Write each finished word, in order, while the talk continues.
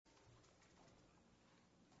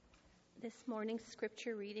This morning's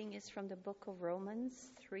scripture reading is from the book of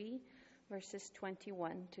Romans 3, verses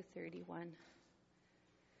 21 to 31.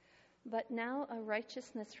 But now a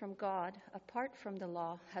righteousness from God, apart from the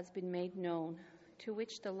law, has been made known, to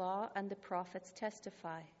which the law and the prophets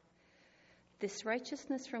testify. This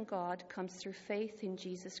righteousness from God comes through faith in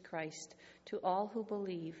Jesus Christ to all who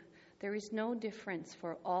believe. There is no difference,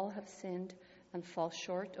 for all have sinned and fall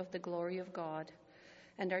short of the glory of God,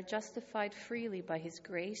 and are justified freely by his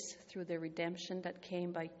grace through the redemption that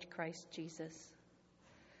came by Christ Jesus.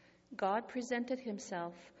 God presented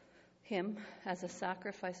him as a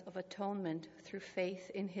sacrifice of atonement through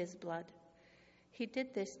faith in his blood. He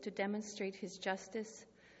did this to demonstrate his justice,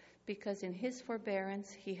 because in his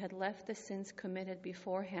forbearance he had left the sins committed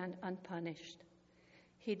beforehand unpunished.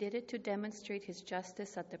 He did it to demonstrate his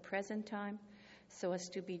justice at the present time, so as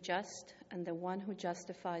to be just and the one who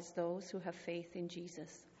justifies those who have faith in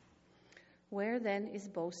Jesus. Where then is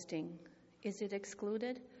boasting? Is it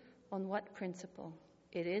excluded? On what principle?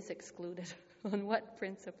 It is excluded. On what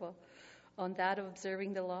principle? On that of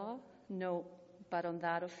observing the law? No, but on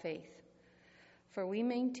that of faith. For we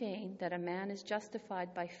maintain that a man is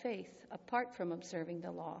justified by faith apart from observing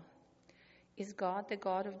the law. Is God the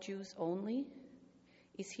God of Jews only?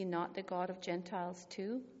 Is he not the God of Gentiles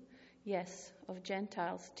too? Yes, of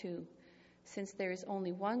Gentiles too, since there is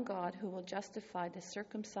only one God who will justify the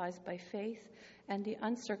circumcised by faith and the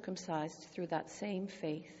uncircumcised through that same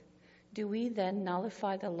faith. Do we then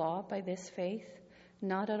nullify the law by this faith?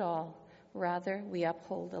 Not at all. Rather, we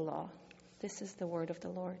uphold the law. This is the word of the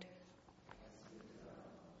Lord.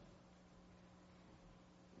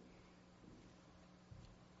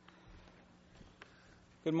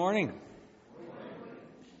 Good morning.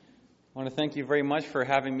 I want to thank you very much for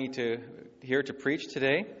having me here to preach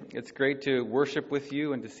today. It's great to worship with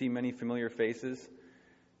you and to see many familiar faces.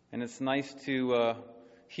 And it's nice to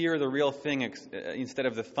hear the real thing instead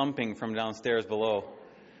of the thumping from downstairs below.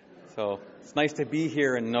 So it's nice to be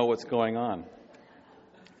here and know what's going on.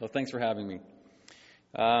 So thanks for having me.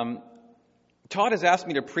 Todd has asked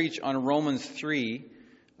me to preach on Romans 3,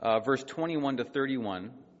 verse 21 to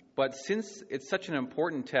 31. But since it's such an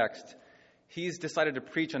important text, he's decided to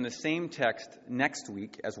preach on the same text next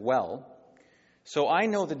week as well. So I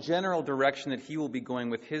know the general direction that he will be going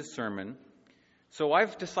with his sermon. So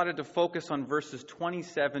I've decided to focus on verses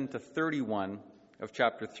 27 to 31 of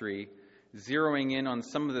chapter 3, zeroing in on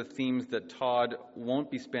some of the themes that Todd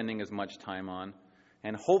won't be spending as much time on.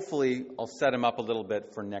 And hopefully I'll set him up a little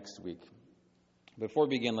bit for next week. Before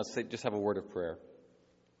we begin, let's just have a word of prayer.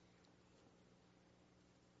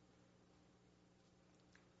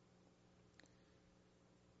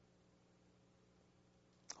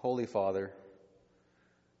 Holy Father,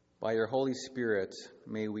 by your Holy Spirit,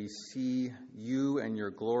 may we see you and your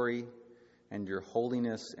glory and your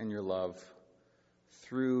holiness and your love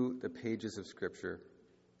through the pages of Scripture.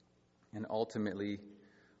 And ultimately,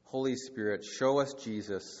 Holy Spirit, show us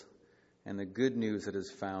Jesus and the good news that is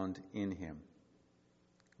found in him.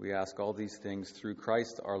 We ask all these things through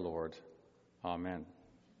Christ our Lord. Amen.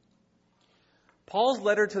 Paul's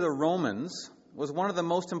letter to the Romans was one of the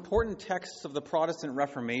most important texts of the Protestant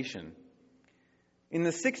Reformation. In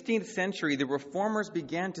the 16th century, the Reformers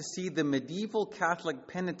began to see the medieval Catholic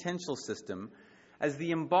penitential system as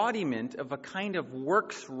the embodiment of a kind of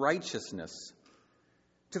works righteousness.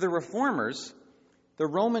 To the Reformers, the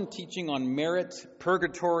Roman teaching on merit,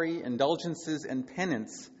 purgatory, indulgences, and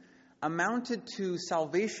penance amounted to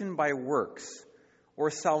salvation by works, or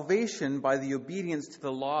salvation by the obedience to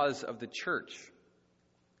the laws of the church.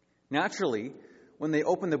 Naturally, when they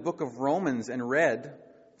opened the book of Romans and read,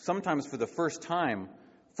 sometimes for the first time,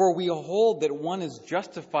 "For we hold that one is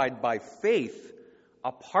justified by faith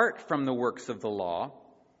apart from the works of the law,"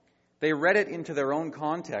 they read it into their own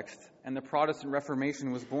context, and the Protestant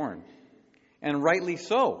Reformation was born. And rightly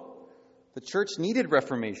so. The church needed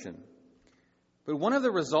reformation. But one of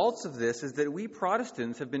the results of this is that we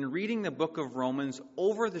Protestants have been reading the book of Romans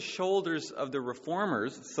over the shoulders of the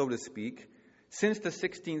Reformers, so to speak, since the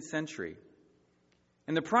 16th century.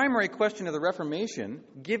 And the primary question of the Reformation,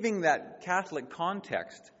 giving that Catholic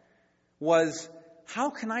context, was, how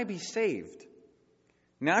can I be saved?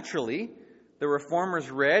 Naturally, the Reformers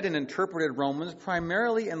read and interpreted Romans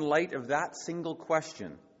primarily in light of that single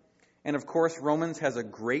question. And of course, Romans has a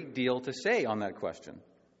great deal to say on that question.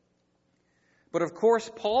 But of course,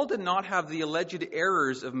 Paul did not have the alleged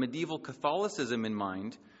errors of medieval Catholicism in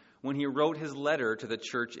mind when he wrote his letter to the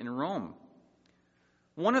church in Rome.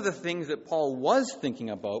 One of the things that Paul was thinking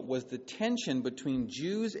about was the tension between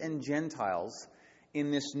Jews and Gentiles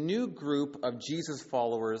in this new group of Jesus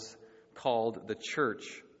followers called the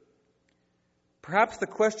church. Perhaps the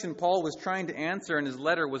question Paul was trying to answer in his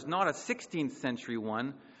letter was not a 16th century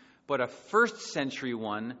one, but a 1st century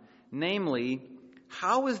one, namely,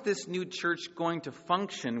 how is this new church going to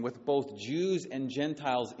function with both Jews and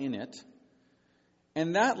Gentiles in it?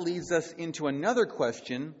 And that leads us into another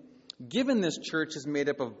question. Given this church is made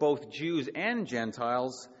up of both Jews and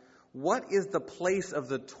Gentiles, what is the place of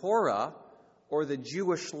the Torah or the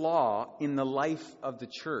Jewish law in the life of the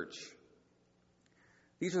church?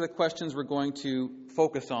 These are the questions we're going to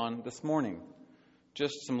focus on this morning.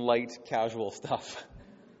 Just some light, casual stuff.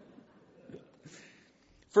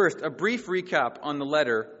 First, a brief recap on the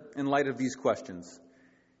letter in light of these questions.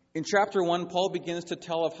 In chapter 1, Paul begins to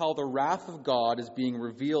tell of how the wrath of God is being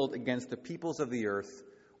revealed against the peoples of the earth,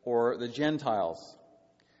 or the Gentiles.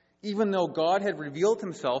 Even though God had revealed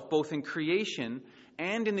himself both in creation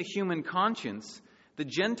and in the human conscience, the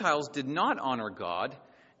Gentiles did not honor God,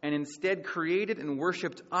 and instead created and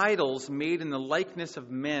worshipped idols made in the likeness of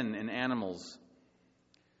men and animals.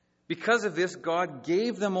 Because of this, God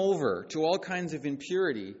gave them over to all kinds of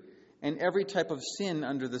impurity and every type of sin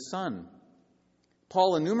under the sun.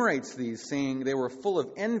 Paul enumerates these, saying they were full of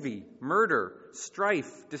envy, murder, strife,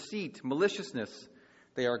 deceit, maliciousness.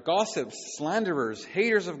 They are gossips, slanderers,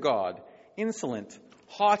 haters of God, insolent,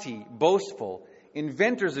 haughty, boastful,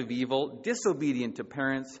 inventors of evil, disobedient to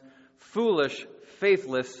parents, foolish,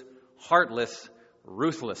 faithless, heartless,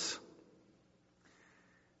 ruthless.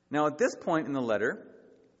 Now, at this point in the letter,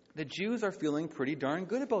 the Jews are feeling pretty darn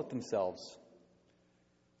good about themselves.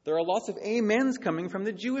 There are lots of amens coming from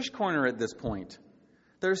the Jewish corner at this point.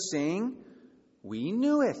 They're saying, we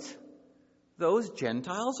knew it. Those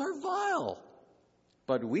Gentiles are vile,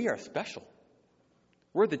 but we are special.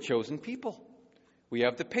 We're the chosen people. We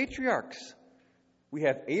have the patriarchs. We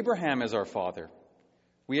have Abraham as our father.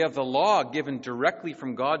 We have the law given directly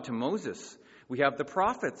from God to Moses. We have the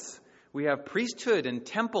prophets. We have priesthood and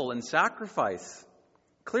temple and sacrifice.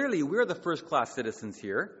 Clearly, we're the first-class citizens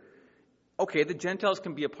here. Okay, the Gentiles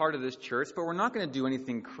can be a part of this church, but we're not going to do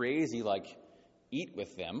anything crazy like eat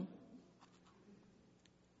with them.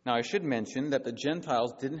 Now, I should mention that the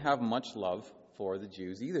Gentiles didn't have much love for the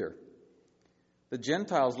Jews either. The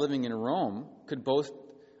Gentiles living in Rome could boast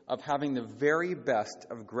of having the very best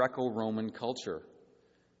of Greco-Roman culture.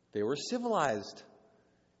 They were civilized.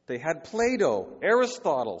 They had Plato,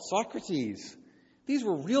 Aristotle, Socrates. These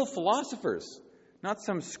were real philosophers, not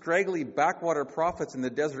some scraggly backwater prophets in the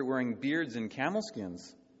desert wearing beards and camel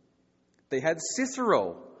skins. They had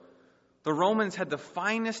Cicero. The Romans had the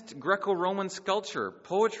finest Greco-Roman sculpture,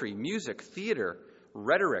 poetry, music, theater,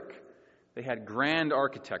 rhetoric. They had grand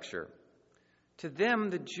architecture. To them,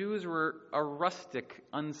 the Jews were a rustic,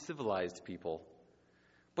 uncivilized people.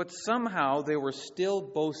 But somehow they were still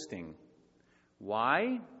boasting.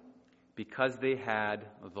 Why? Because they had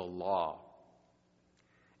the law.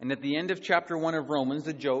 And at the end of chapter 1 of Romans,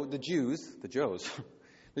 the Jews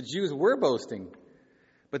were boasting.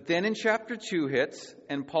 But then in chapter 2 hits,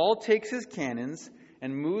 and Paul takes his cannons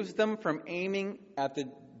and moves them from aiming at the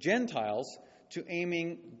Gentiles to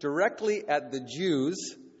aiming directly at the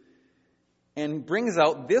Jews, and brings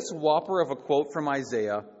out this whopper of a quote from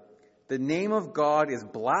Isaiah: "The name of God is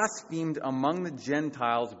blasphemed among the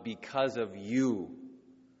Gentiles because of you."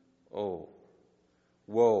 Oh,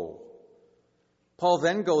 whoa. Paul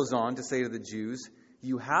then goes on to say to the Jews,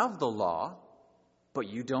 you have the law, but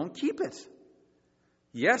you don't keep it.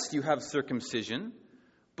 Yes, you have circumcision,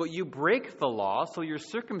 but you break the law, so your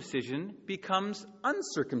circumcision becomes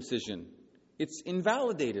uncircumcision. It's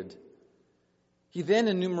invalidated. He then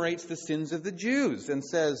enumerates the sins of the Jews and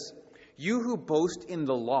says, you who boast in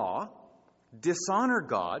the law dishonor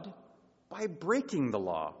God by breaking the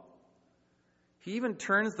law. He even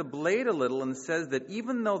turns the blade a little and says that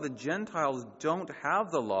even though the Gentiles don't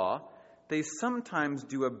have the law, they sometimes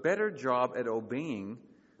do a better job at obeying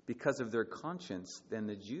because of their conscience than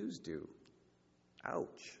the Jews do.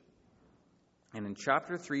 Ouch. And in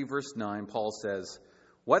chapter 3, verse 9, Paul says,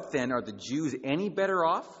 what then, are the Jews any better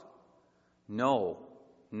off? No,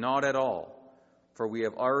 not at all. For we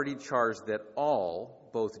have already charged that all,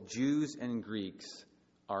 both Jews and Greeks,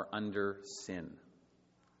 are under sin.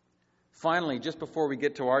 Finally, just before we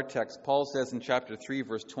get to our text, Paul says in chapter 3,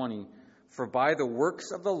 verse 20, for by the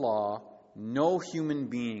works of the law, no human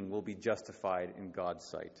being will be justified in God's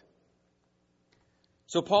sight.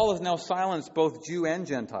 So Paul has now silenced both Jew and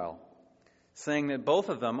Gentile, saying that both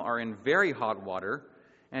of them are in very hot water,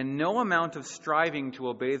 and no amount of striving to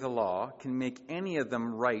obey the law can make any of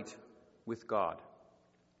them right with God.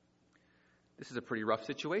 This is a pretty rough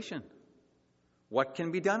situation. What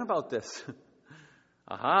can be done about this?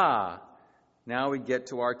 Aha! Now we get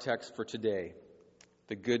to our text for today,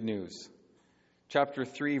 the good news. chapter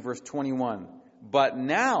 3, verse 21. But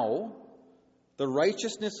now the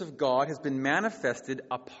righteousness of God has been manifested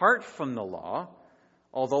apart from the law,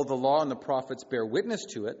 although the law and the prophets bear witness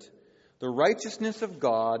to it, the righteousness of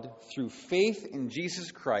God through faith in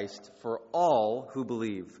Jesus Christ for all who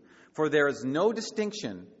believe. For there is no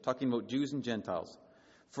distinction, talking about Jews and Gentiles,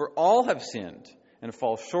 for all have sinned and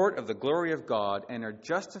fall short of the glory of God and are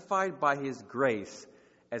justified by his grace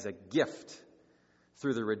as a gift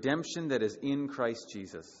through the redemption that is in Christ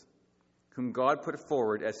Jesus, whom God put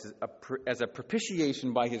forward as a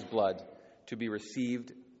propitiation by his blood to be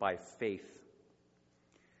received by faith.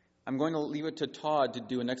 I'm going to leave it to Todd to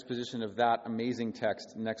do an exposition of that amazing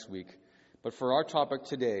text next week. But for our topic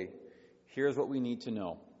today, here's what we need to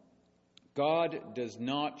know. God does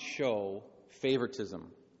not show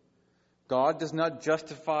favoritism. God does not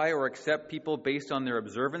justify or accept people based on their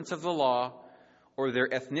observance of the law, or their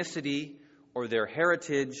ethnicity, or their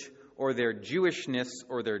heritage, or their Jewishness,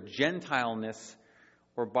 or their Gentileness,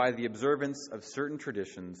 or by the observance of certain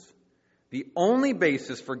traditions. The only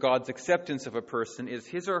basis for God's acceptance of a person is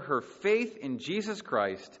his or her faith in Jesus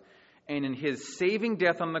Christ and in his saving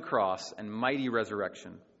death on the cross and mighty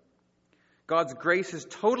resurrection. God's grace is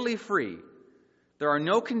totally free. There are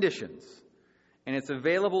no conditions, and it's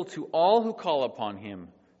available to all who call upon him,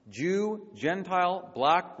 Jew, Gentile,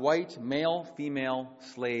 black, white, male, female,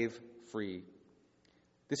 slave, free.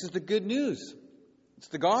 This is the good news. It's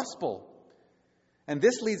the gospel. And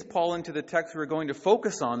this leads Paul into the text we're going to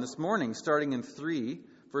focus on this morning, starting in 3,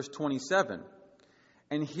 verse 27.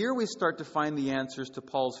 And here we start to find the answers to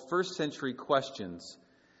Paul's first century questions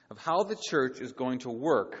of how the church is going to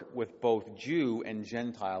work with both Jew and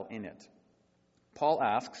Gentile in it. Paul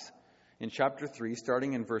asks in chapter 3,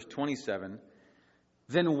 starting in verse 27,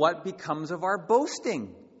 then what becomes of our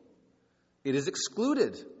boasting? It is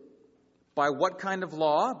excluded. By what kind of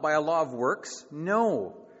law? By a law of works?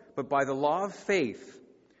 No, but by the law of faith.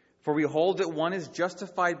 For we hold that one is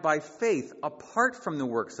justified by faith apart from the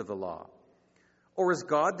works of the law. Or is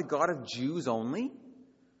God the God of Jews only?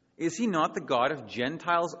 Is he not the God of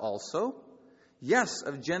Gentiles also? Yes,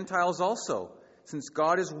 of Gentiles also, since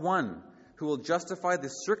God is one, who will justify the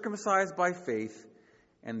circumcised by faith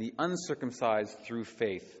and the uncircumcised through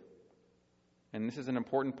faith. And this is an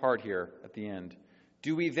important part here at the end.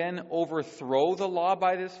 Do we then overthrow the law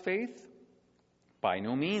by this faith? By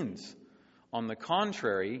no means. On the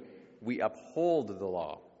contrary, we uphold the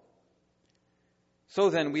law. So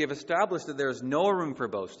then, we have established that there is no room for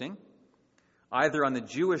boasting, either on the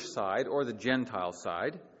Jewish side or the Gentile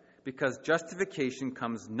side, because justification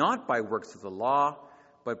comes not by works of the law,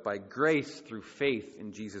 but by grace through faith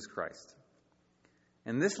in Jesus Christ.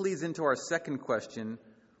 And this leads into our second question: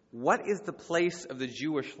 what is the place of the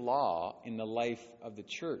Jewish law in the life of the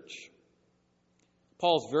church?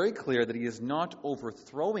 Paul's very clear that he is not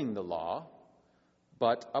overthrowing the law,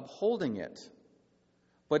 but upholding it.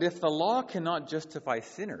 But if the law cannot justify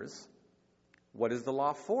sinners, what is the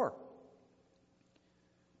law for?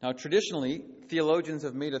 Now, traditionally, theologians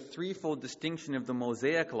have made a threefold distinction of the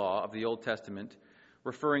Mosaic law of the Old Testament,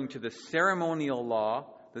 referring to the ceremonial law,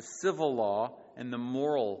 the civil law, and the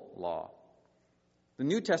moral law. The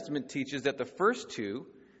New Testament teaches that the first two,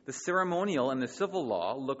 the ceremonial and the civil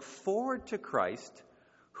law, look forward to Christ,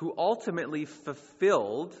 who ultimately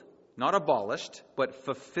fulfilled, not abolished, but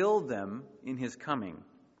fulfilled them in his coming.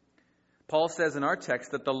 Paul says in our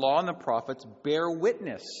text that the law and the prophets bear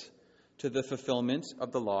witness to the fulfillment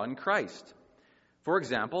of the law in Christ. For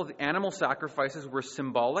example, the animal sacrifices were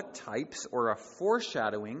symbolic types or a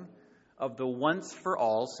foreshadowing of the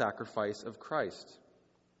once-for-all sacrifice of Christ.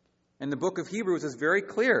 And the book of Hebrews is very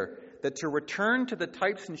clear that to return to the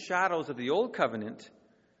types and shadows of the Old Covenant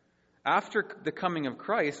after the coming of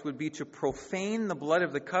Christ would be to profane the blood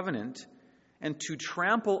of the covenant and to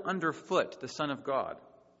trample underfoot the Son of God.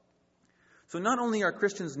 So not only are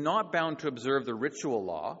Christians not bound to observe the ritual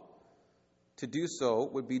law, to do so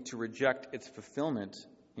would be to reject its fulfillment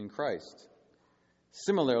in Christ.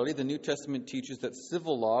 Similarly, the New Testament teaches that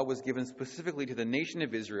civil law was given specifically to the nation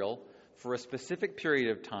of Israel for a specific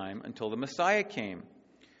period of time until the Messiah came.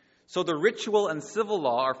 So the ritual and civil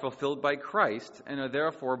law are fulfilled by Christ and are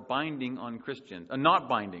therefore binding on Christians, not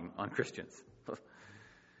binding on Christians.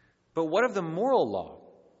 But what of the moral law?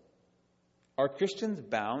 Are Christians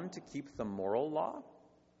bound to keep the moral law?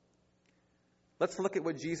 Let's look at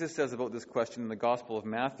what Jesus says about this question in the Gospel of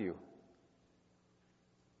Matthew.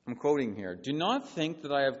 I'm quoting here. Do not think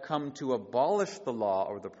that I have come to abolish the law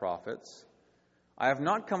or the prophets. I have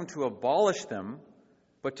not come to abolish them,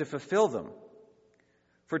 but to fulfill them.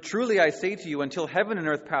 For truly I say to you, until heaven and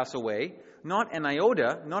earth pass away, not an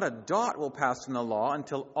iota, not a dot will pass from the law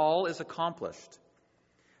until all is accomplished.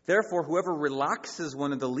 Therefore, whoever relaxes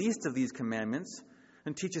one of the least of these commandments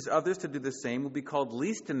and teaches others to do the same will be called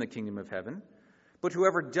least in the kingdom of heaven. But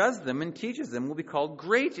whoever does them and teaches them will be called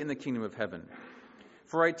great in the kingdom of heaven.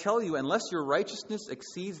 For I tell you, unless your righteousness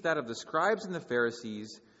exceeds that of the scribes and the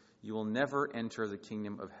Pharisees, you will never enter the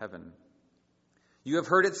kingdom of heaven. You have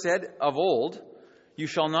heard it said of old, you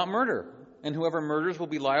shall not murder, and whoever murders will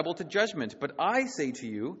be liable to judgment. But I say to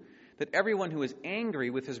you that everyone who is angry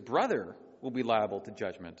with his brother will be liable to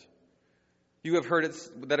judgment. You have heard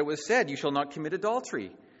that it was said, you shall not commit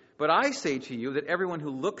adultery. But I say to you that everyone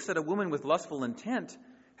who looks at a woman with lustful intent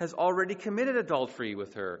has already committed adultery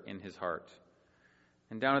with her in his heart.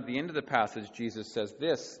 And down at the end of the passage, Jesus says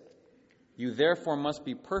this, you therefore must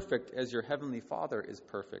be perfect as your heavenly Father is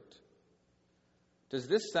perfect. Does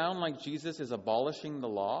this sound like Jesus is abolishing the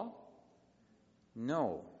law?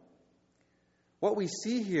 No. What we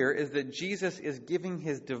see here is that Jesus is giving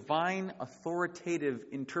his divine authoritative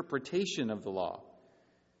interpretation of the law.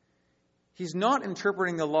 He's not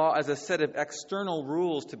interpreting the law as a set of external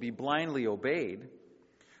rules to be blindly obeyed.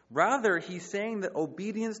 Rather, he's saying that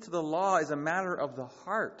obedience to the law is a matter of the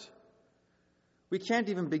heart. We can't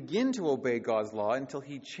even begin to obey God's law until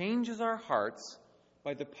he changes our hearts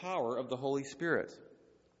by the power of the Holy Spirit.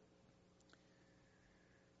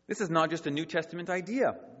 This is not just a New Testament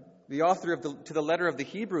idea. The author to the letter of the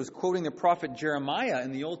Hebrews, quoting the prophet Jeremiah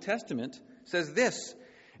in the Old Testament, says this,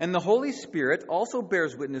 and the Holy Spirit also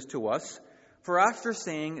bears witness to us, for after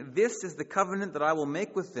saying, this is the covenant that I will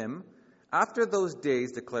make with them, after those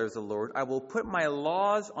days, declares the Lord, I will put my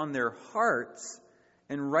laws on their hearts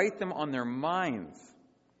and write them on their minds.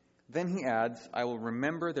 Then he adds, I will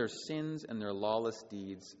remember their sins and their lawless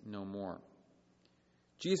deeds no more.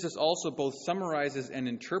 Jesus also both summarizes and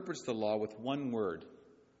interprets the law with one word,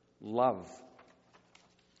 love.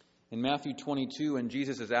 In Matthew 22, when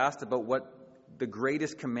Jesus is asked about what the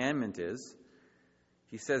greatest commandment is,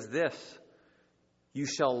 he says this, you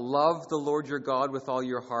shall love the Lord your God with all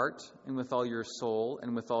your heart and with all your soul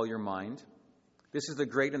and with all your mind. This is the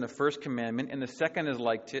great and the first commandment, and the second is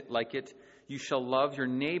like it, you shall love your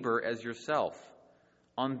neighbor as yourself.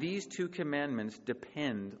 On these two commandments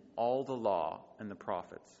depend all the law and the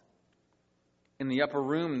prophets. In the upper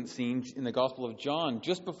room scene in the Gospel of John,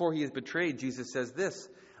 just before he is betrayed, Jesus says this,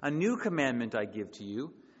 a new commandment I give to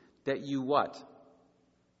you, that you what?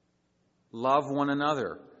 Love one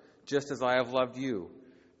another, just as I have loved you.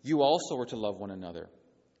 You also are to love one another.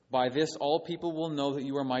 By this all people will know that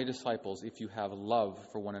you are my disciples if you have love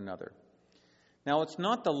for one another. Now it's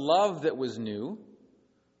not the love that was new.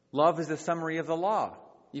 Love is the summary of the law,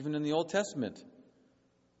 even in the Old Testament.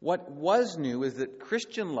 What was new is that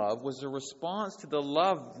Christian love was a response to the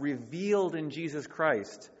love revealed in Jesus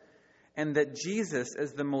Christ, and that Jesus,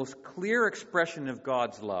 as the most clear expression of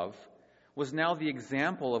God's love, was now the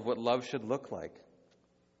example of what love should look like.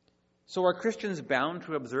 So are Christians bound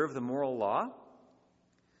to observe the moral law?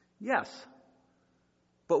 Yes.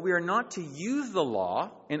 But we are not to use the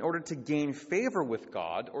law in order to gain favor with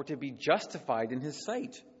God or to be justified in his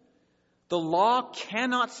sight. The law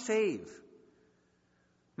cannot save.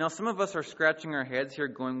 Now, some of us are scratching our heads here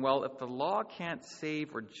going, well, if the law can't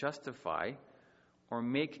save or justify or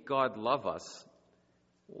make God love us,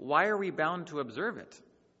 why are we bound to observe it?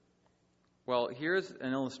 Well, here's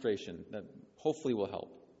an illustration that hopefully will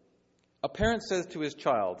help. A parent says to his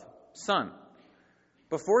child, son,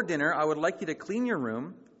 before dinner, I would like you to clean your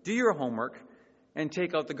room, do your homework, and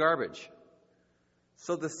take out the garbage.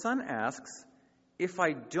 So the son asks, if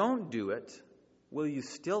I don't do it, will you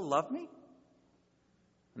still love me?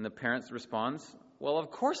 And the parent responds, well,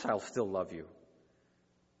 of course I'll still love you.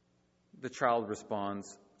 The child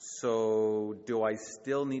responds, so do I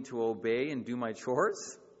still need to obey and do my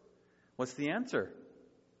chores? What's the answer?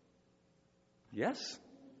 Yes.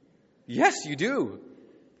 Yes, you do.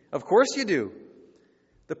 Of course you do.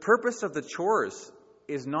 The purpose of the chores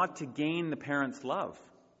is not to gain the parent's love.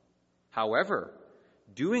 However,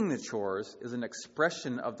 doing the chores is an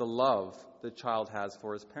expression of the love the child has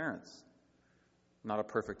for his parents. Not a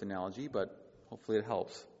perfect analogy, but hopefully it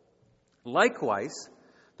helps. Likewise,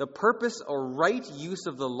 the purpose or right use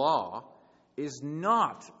of the law is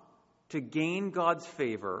not to gain God's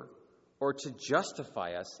favor or to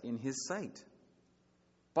justify us in his sight.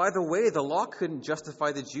 By the way, the law couldn't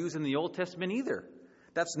justify the Jews in the Old Testament either.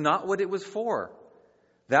 That's not what it was for.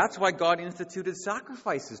 That's why God instituted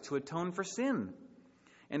sacrifices to atone for sin.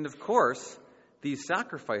 And of course, these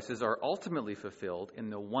sacrifices are ultimately fulfilled in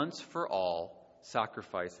the once-for-all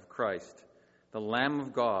sacrifice of Christ, the Lamb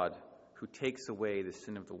of God who takes away the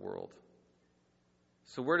sin of the world.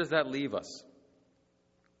 So where does that leave us?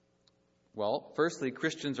 Well, firstly,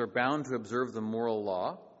 Christians are bound to observe the moral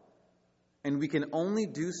law, and we can only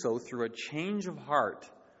do so through a change of heart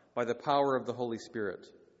by the power of the Holy Spirit.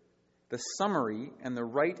 The summary and the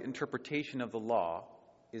right interpretation of the law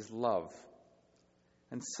is love.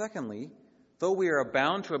 And secondly, though we are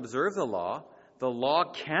bound to observe the law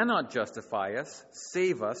cannot justify us,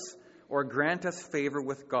 save us, or grant us favor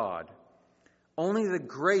with God. Only the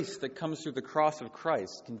grace that comes through the cross of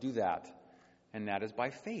Christ can do that, and that is by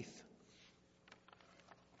faith.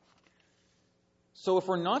 So if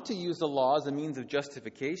we're not to use the law as a means of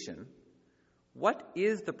justification, what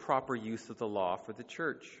is the proper use of the law for the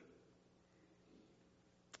church?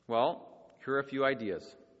 Well, here are a few ideas.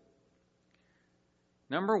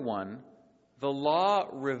 Number one, the law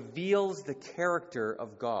reveals the character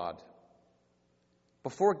of God.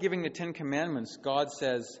 Before giving the Ten Commandments, God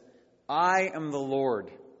says, I am the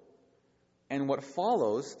Lord. And what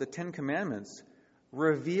follows, the Ten Commandments,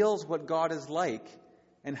 reveals what God is like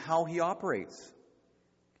and how he operates.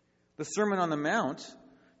 The Sermon on the Mount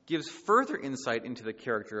gives further insight into the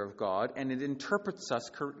character of God, and it interprets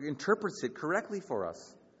it correctly for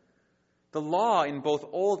us. The law in both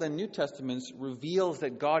Old and New Testaments reveals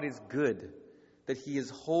that God is good, that he is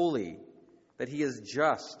holy, that he is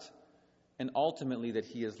just, and ultimately that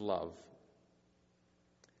he is love.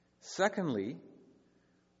 Secondly,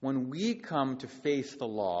 when we come to face the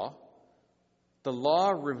law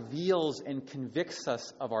reveals and convicts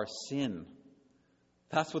us of our sin.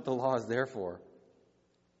 That's what the law is there for.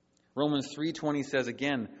 Romans 3:20 says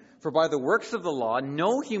again, "For by the works of the law,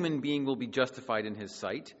 no human being will be justified in his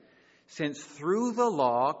sight, since through the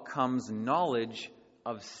law comes knowledge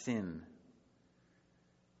of sin."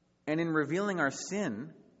 And in revealing our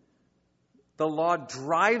sin, the law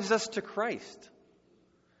drives us to Christ,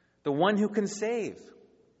 the one who can save.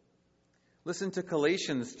 Listen to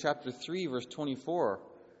Galatians chapter 3, verse 24.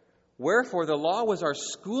 "Wherefore the law was our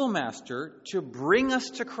schoolmaster to bring us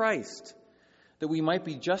to Christ, that we might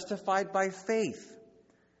be justified by faith.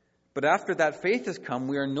 But after that faith has come,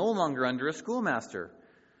 we are no longer under a schoolmaster.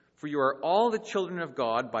 For you are all the children of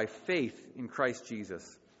God by faith in Christ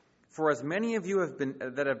Jesus. For as many of you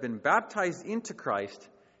that have been baptized into Christ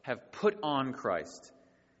have put on Christ."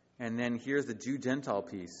 And then here's the Jew-Gentile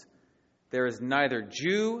piece. "There is neither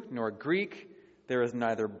Jew nor Greek, there is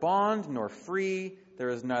neither bond nor free, there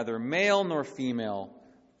is neither male nor female,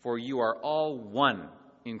 for you are all one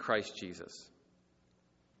in Christ Jesus."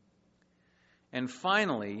 And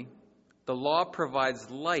finally, the law provides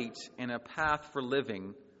light and a path for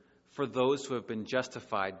living for those who have been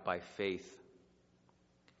justified by faith.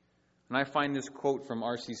 And I find this quote from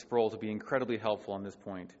R.C. Sproul to be incredibly helpful on this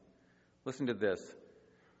point. Listen to this.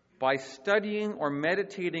 "By studying or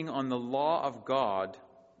meditating on the law of God,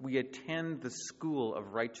 we attend the school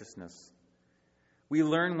of righteousness. We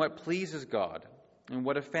learn what pleases God and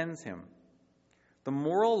what offends him. The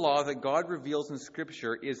moral law that God reveals in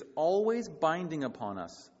Scripture is always binding upon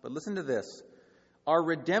us. But listen to this. Our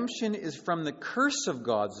redemption is from the curse of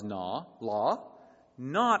God's law,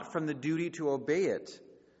 not from the duty to obey it.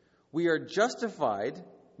 We are justified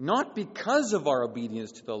not because of our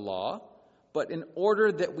obedience to the law, but in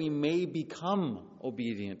order that we may become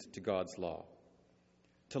obedient to God's law.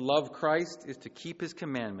 To love Christ is to keep his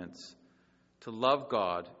commandments. To love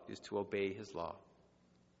God is to obey his law."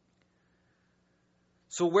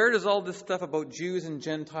 So where does all this stuff about Jews and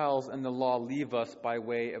Gentiles and the law leave us by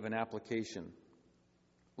way of an application?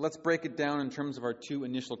 Let's break it down in terms of our two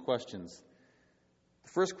initial questions. The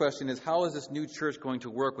first question is, how is this new church going to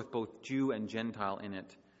work with both Jew and Gentile in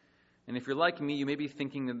it? And if you're like me, you may be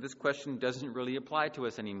thinking that this question doesn't really apply to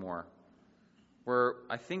us anymore.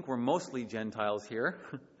 I think we're mostly Gentiles here.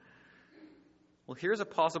 Well, here's a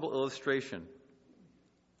possible illustration.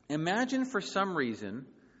 Imagine for some reason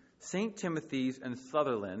St. Timothy's and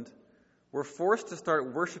Sutherland were forced to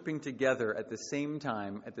start worshiping together at the same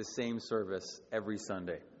time at the same service every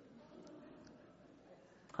Sunday.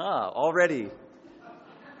 Already.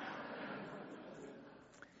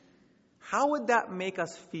 How would that make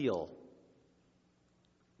us feel?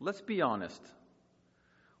 Let's be honest.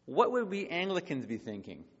 What would we Anglicans be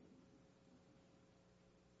thinking?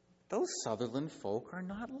 Those Sutherland folk are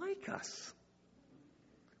not like us.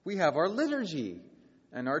 We have our liturgy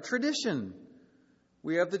and our tradition.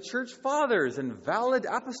 We have the church fathers and valid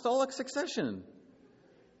apostolic succession.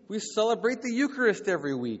 We celebrate the Eucharist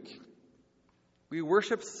every week. We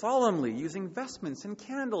worship solemnly using vestments and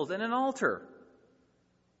candles and an altar.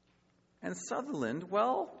 And Sutherland,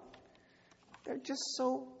 well, they're just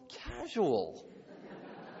so casual.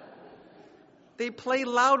 They play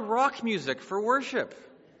loud rock music for worship.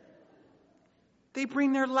 They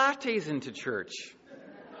bring their lattes into church.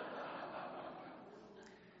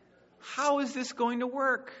 How is this going to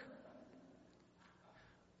work?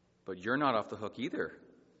 But you're not off the hook either.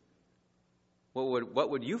 What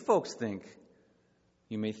would you folks think?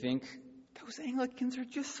 You may think, those Anglicans are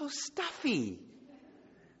just so stuffy.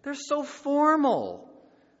 They're so formal.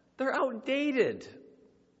 They're outdated.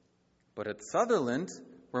 But at Sutherland,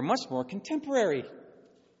 we're much more contemporary.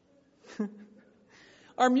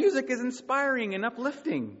 Our music is inspiring and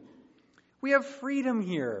uplifting. We have freedom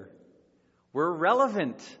here. We're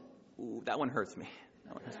relevant. Ooh, that one hurts me.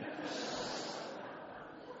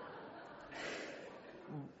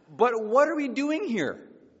 But what are we doing here?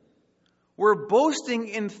 We're boasting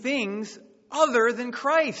in things other than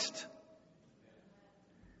Christ.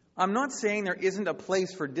 I'm not saying there isn't a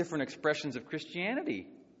place for different expressions of Christianity.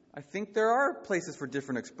 I think there are places for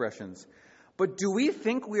different expressions. But do we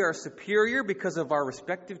think we are superior because of our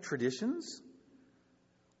respective traditions?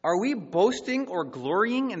 Are we boasting or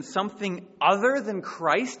glorying in something other than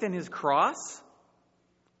Christ and his cross?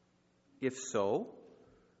 If so,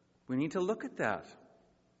 we need to look at that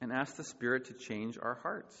and ask the Spirit to change our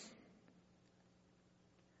hearts.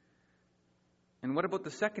 And what about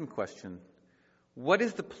the second question? What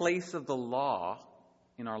is the place of the law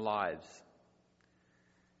in our lives?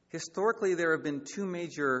 Historically, there have been two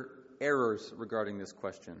major errors regarding this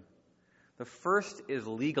question. The first is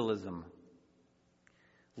legalism.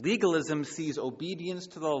 Legalism sees obedience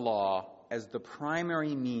to the law as the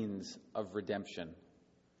primary means of redemption.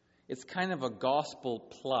 It's kind of a gospel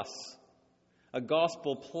plus. A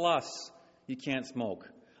gospel plus, you can't smoke.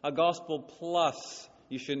 A gospel plus,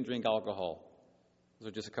 you shouldn't drink alcohol. Those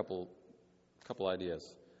are just a couple ideas.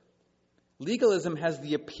 Legalism has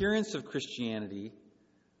the appearance of Christianity,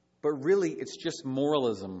 but really it's just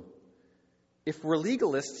moralism. If we're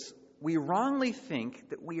legalists, we wrongly think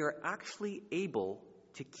that we are actually able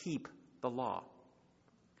to keep the law.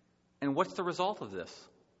 And what's the result of this?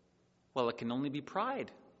 Well, it can only be pride.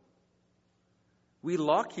 We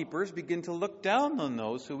law keepers begin to look down on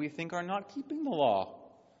those who we think are not keeping the law.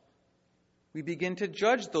 We begin to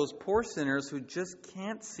judge those poor sinners who just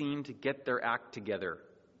can't seem to get their act together.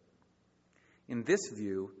 In this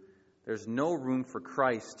view, there's no room for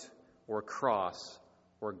Christ or cross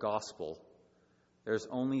or gospel. There's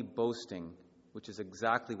only boasting, which is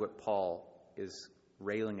exactly what Paul is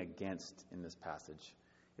railing against in this passage,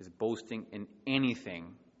 is boasting in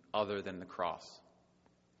anything other than the cross.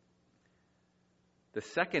 The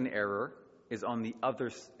second error is on the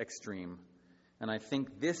other extreme, and I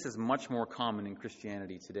think this is much more common in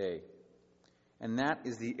Christianity today, and that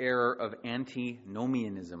is the error of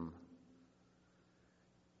antinomianism.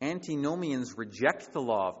 Antinomians reject the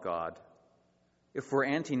law of God. If we're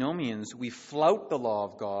antinomians, we flout the law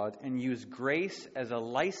of God and use grace as a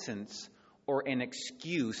license or an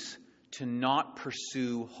excuse to not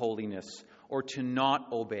pursue holiness or to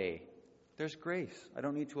not obey. There's grace. I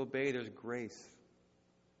don't need to obey. There's grace.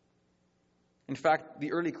 In fact,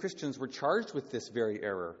 the early Christians were charged with this very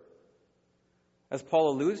error. As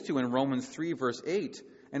Paul alludes to in Romans 3, verse 8,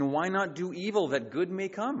 and why not do evil that good may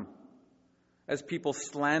come? As people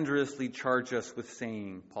slanderously charge us with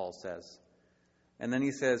saying, Paul says. And then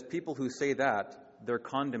he says, people who say that, their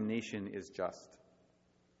condemnation is just.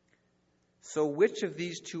 So which of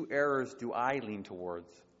these two errors do I lean towards?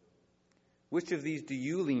 Which of these do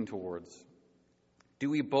you lean towards? Do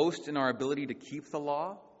we boast in our ability to keep the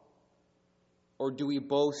law? Or do we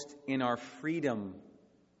boast in our freedom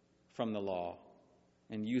from the law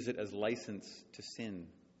and use it as license to sin?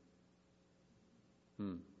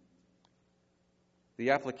 The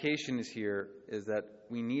application is that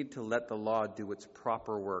we need to let the law do its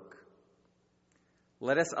proper work.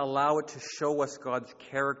 Let us allow it to show us God's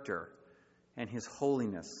character and his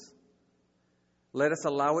holiness. Let us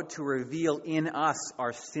allow it to reveal in us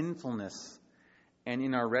our sinfulness and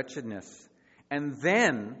in our wretchedness. And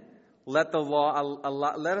then let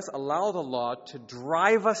us allow the law to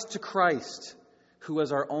drive us to Christ, who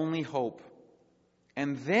is our only hope.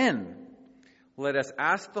 And then let us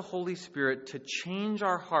ask the Holy Spirit to change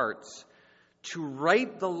our hearts, to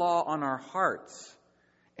write the law on our hearts,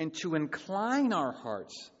 and to incline our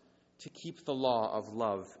hearts to keep the law of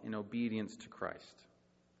love in obedience to Christ.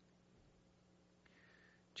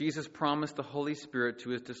 Jesus promised the Holy Spirit to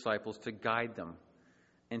his disciples to guide them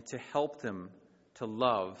and to help them to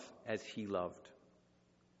love as he loved.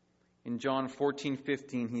 In John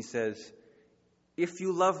 14:15, he says, "If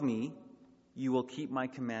you love me, you will keep my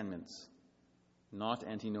commandments," not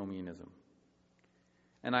antinomianism.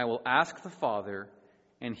 "And I will ask the Father,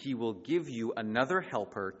 and he will give you another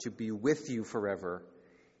helper to be with you forever,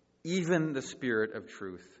 even the Spirit of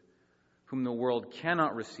truth, whom the world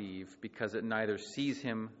cannot receive because it neither sees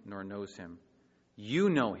him nor knows him. You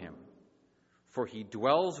know him, for he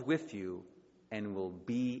dwells with you and will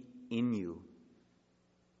be in you.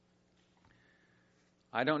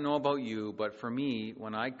 I don't know about you, but for me,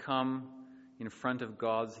 when I come in front of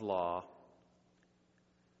God's law,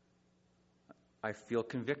 I feel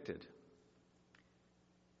convicted.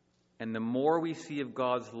 And the more we see of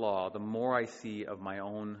God's law, the more I see of my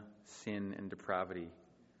own sin and depravity.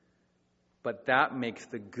 But that makes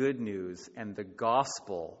the good news and the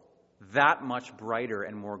gospel that much brighter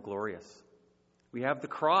and more glorious. We have the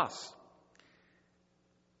cross.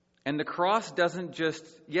 And the cross doesn't just,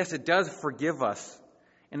 yes, it does forgive us,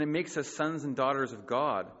 and it makes us sons and daughters of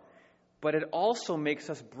God, but it also makes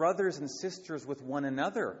us brothers and sisters with one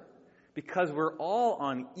another, because we're all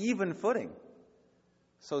on even footing.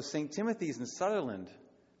 So St. Timothy's in Sutherland,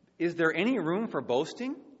 is there any room for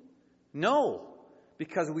boasting? No,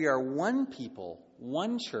 because we are one people,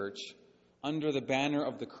 one church, under the banner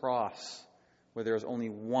of the cross, where there is only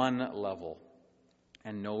one level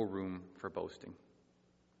and no room for boasting.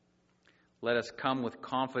 Let us come with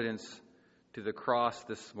confidence to the cross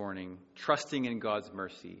this morning, trusting in God's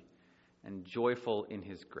mercy and joyful in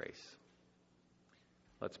his grace.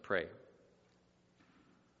 Let's pray.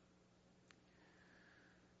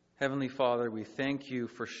 Heavenly Father, we thank you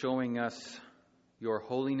for showing us your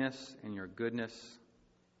holiness and your goodness.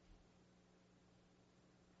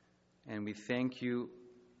 And we thank you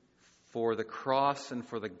for the cross and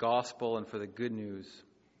for the gospel and for the good news.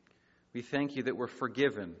 We thank you that we're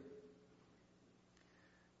forgiven.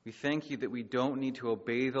 We thank you that we don't need to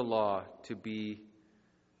obey the law to be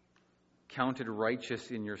counted righteous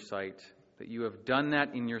in your sight, that you have done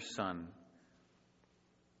that in your Son,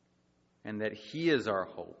 and that he is our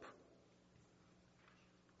hope.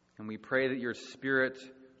 And we pray that your Spirit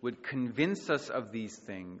would convince us of these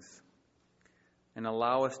things and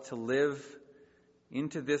allow us to live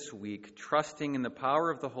into this week trusting in the power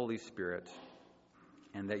of the Holy Spirit,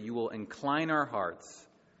 and that you will incline our hearts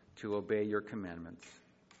to obey your commandments.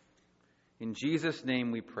 In Jesus'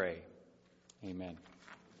 name we pray. Amen.